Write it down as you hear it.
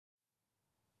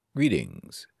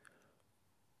Greetings.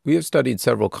 We have studied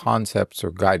several concepts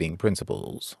or guiding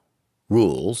principles,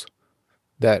 rules,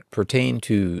 that pertain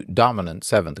to dominant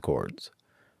seventh chords.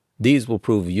 These will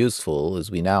prove useful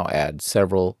as we now add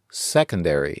several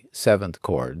secondary seventh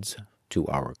chords to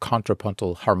our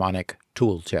Contrapuntal-Harmonic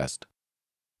Tool Chest.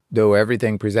 Though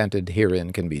everything presented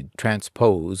herein can be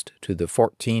transposed to the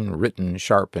 14 written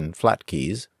sharp and flat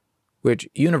keys, which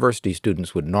university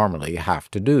students would normally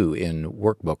have to do in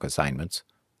workbook assignments,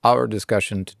 our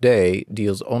discussion today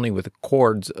deals only with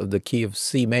chords of the key of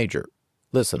C major.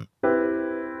 Listen.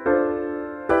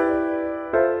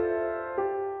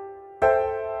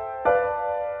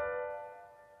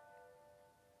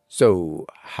 So,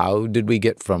 how did we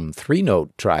get from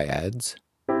 3-note triads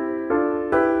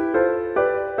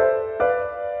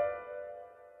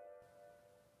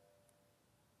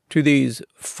to these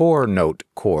 4-note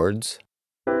chords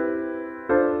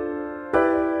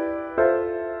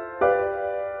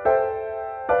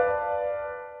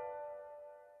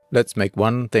Let's make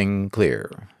one thing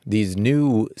clear. These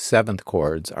new seventh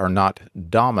chords are not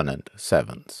dominant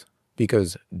sevenths,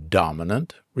 because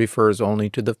dominant refers only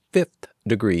to the 5th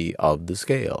degree of the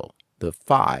scale, the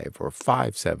 5 or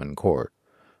 5/7 chord.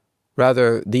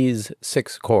 Rather, these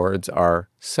 6 chords are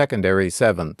secondary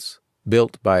sevenths,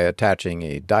 built by attaching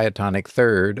a diatonic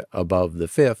third above the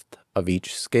 5th of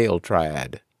each scale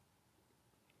triad.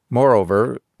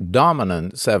 Moreover,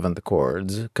 dominant seventh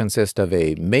chords consist of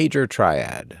a major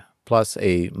triad plus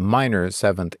a minor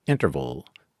seventh interval,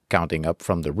 counting up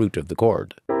from the root of the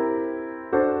chord.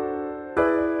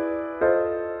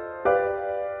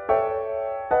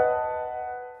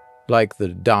 Like the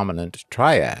dominant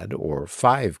triad, or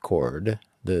 5 chord,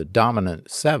 the dominant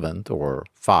seventh, or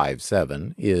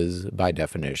 5/7, is, by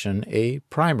definition, a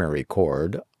primary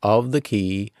chord of the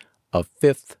key a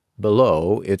 5th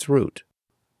below its root.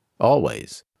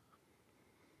 Always.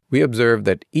 We observe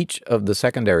that each of the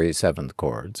secondary seventh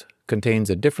chords contains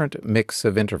a different mix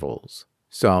of intervals.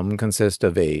 Some consist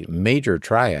of a major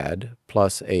triad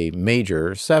plus a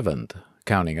major seventh,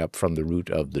 counting up from the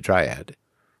root of the triad.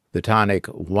 The tonic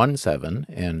 1/7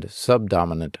 and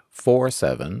subdominant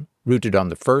 4/7, rooted on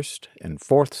the 1st and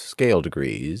 4th scale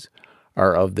degrees,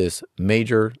 are of this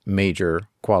major-major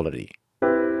quality.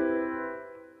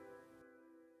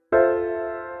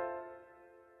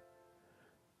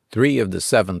 Three of the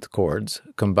seventh chords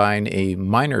combine a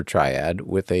minor triad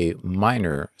with a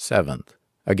minor seventh,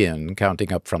 again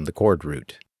counting up from the chord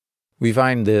root. We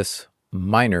find this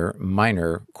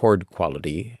minor-minor chord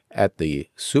quality at the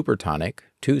supertonic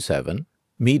 2/7,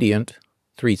 mediant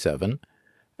 3/7,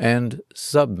 and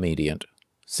submediant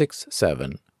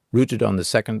 6/7, rooted on the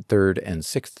 2nd, 3rd, and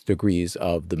 6th degrees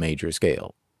of the major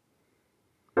scale.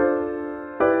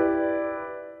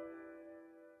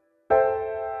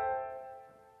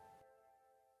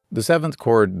 The seventh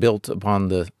chord built upon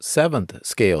the 7th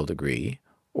scale degree,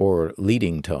 or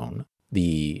leading tone,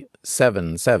 the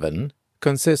 7/7,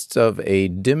 consists of a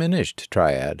diminished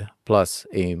triad plus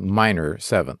a minor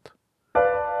seventh.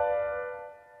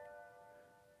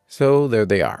 So there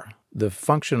they are, the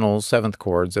functional seventh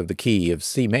chords of the key of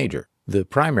C major, the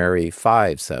primary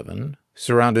 5/7,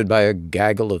 surrounded by a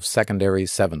gaggle of secondary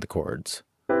seventh chords.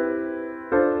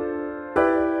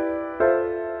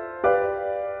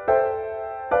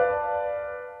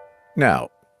 Now,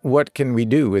 what can we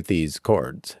do with these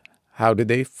chords? How do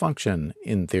they function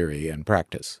in theory and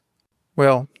practice?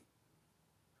 Well,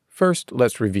 first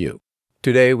let's review.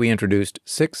 Today we introduced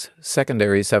 6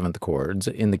 secondary seventh chords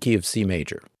in the key of C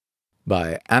major.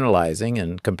 By analyzing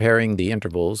and comparing the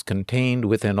intervals contained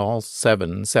within all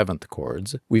 7 seventh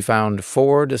chords, we found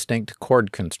 4 distinct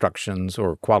chord constructions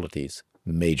or qualities: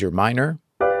 major-minor,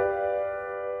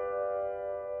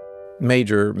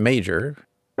 major-major,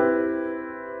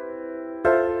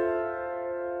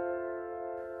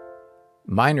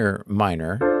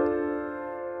 minor-minor,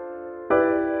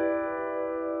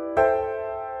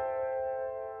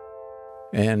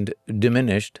 and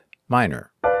diminished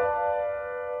minor.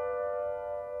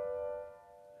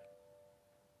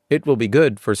 It will be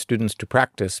good for students to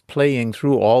practice playing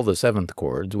through all the seventh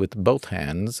chords with both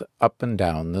hands up and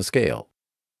down the scale.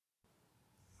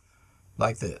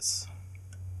 Like this.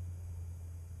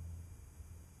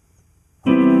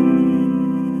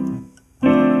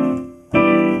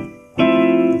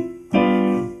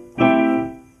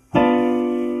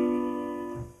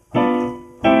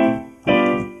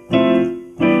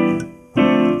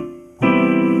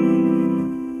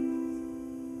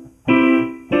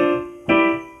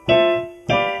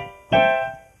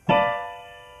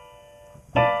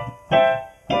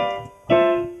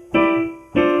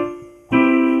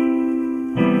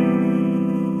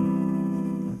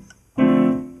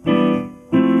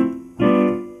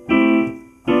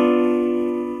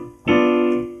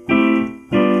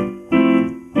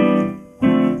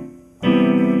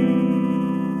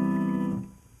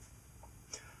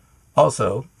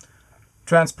 Also,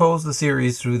 transpose the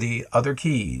series through the other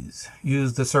keys.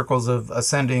 Use the circles of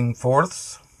ascending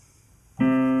fourths.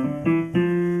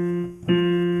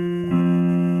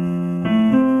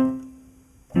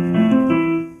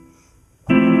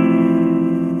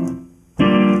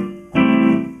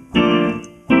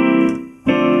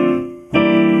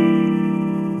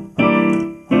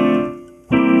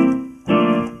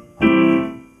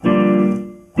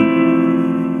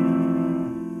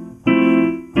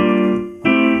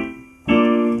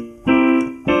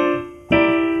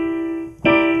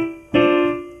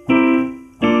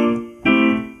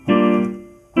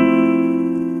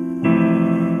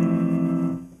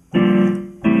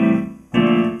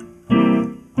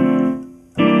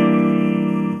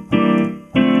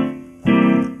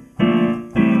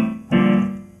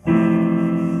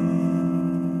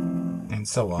 And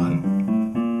so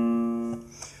on,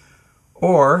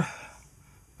 or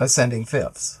ascending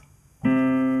fifths.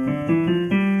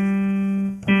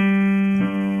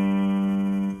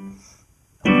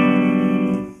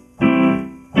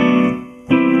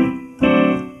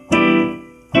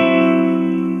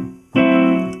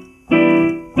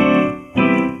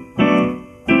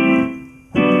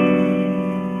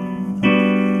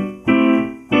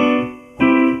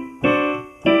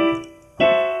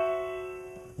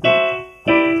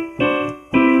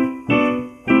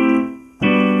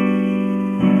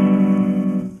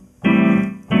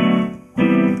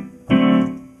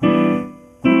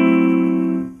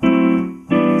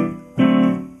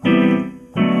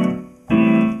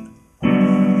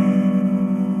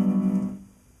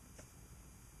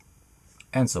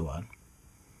 And so on.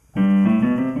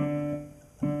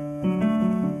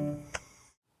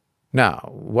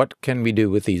 Now, what can we do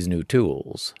with these new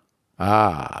tools?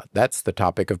 That's the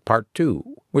topic of Part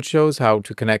 2, which shows how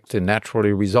to connect and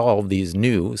naturally resolve these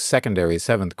new secondary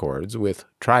seventh chords with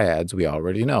triads we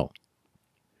already know.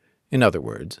 In other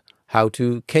words, how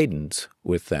to cadence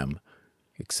with them.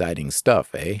 Exciting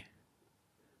stuff, eh?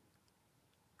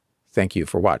 Thank you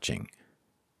for watching.